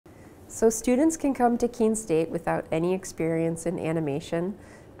So students can come to Keene State without any experience in animation.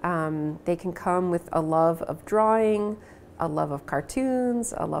 They can come with a love of drawing, a love of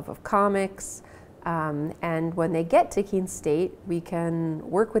cartoons, a love of comics, and when they get to Keene State, we can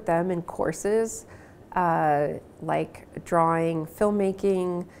work with them in courses like drawing,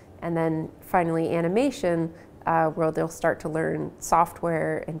 filmmaking, and then finally animation, where they'll start to learn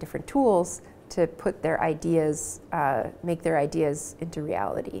software and different tools to put their ideas, make their ideas into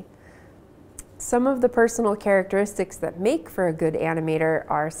reality. Some of the personal characteristics that make for a good animator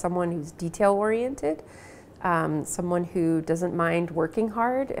are someone who's detail-oriented, someone who doesn't mind working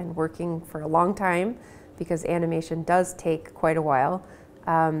hard and working for a long time, because animation does take quite a while,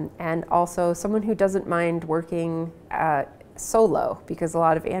 and also someone who doesn't mind working solo, because a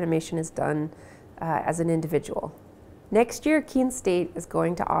lot of animation is done as an individual. Next year, Keene State is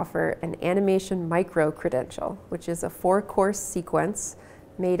going to offer an animation micro-credential, which is a 4-course sequence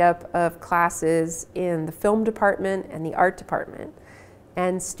made up of classes in the film department and the art department.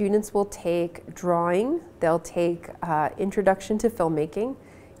 And students will take drawing, they'll take introduction to filmmaking,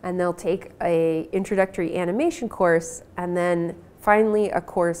 and they'll take an introductory animation course, and then finally a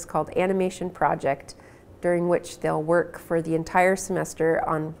course called Animation Project, during which they'll work for the entire semester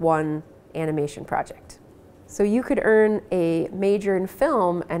on one animation project. So you could earn a major in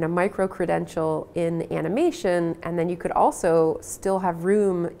film and a micro-credential in animation, and then you could also still have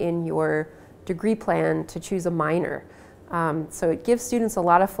room in your degree plan to choose a minor. So it gives students a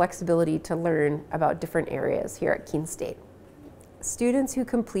lot of flexibility to learn about different areas here at Keene State. Students who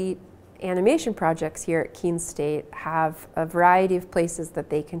complete animation projects here at Keene State have a variety of places that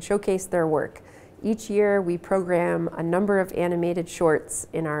they can showcase their work. Each year we program a number of animated shorts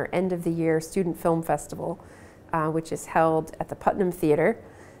in our end of the year student film festival, which is held at the Putnam Theater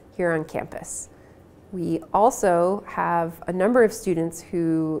here on campus. We also have a number of students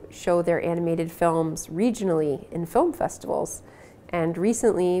who show their animated films regionally in film festivals. And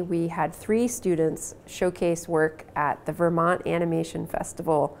recently we had 3 students showcase work at the Vermont Animation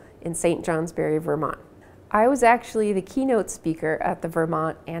Festival in St. Johnsbury, Vermont. I was actually the keynote speaker at the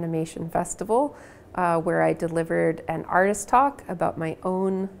Vermont Animation Festival, where I delivered an artist talk about my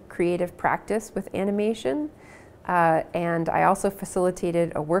own creative practice with animation. And I also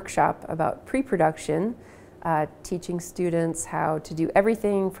facilitated a workshop about pre-production, teaching students how to do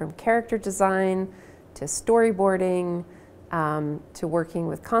everything from character design to storyboarding, to working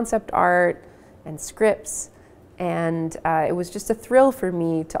with concept art and scripts. And it was just a thrill for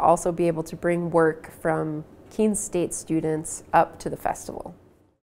me to also be able to bring work from Keene State students up to the festival.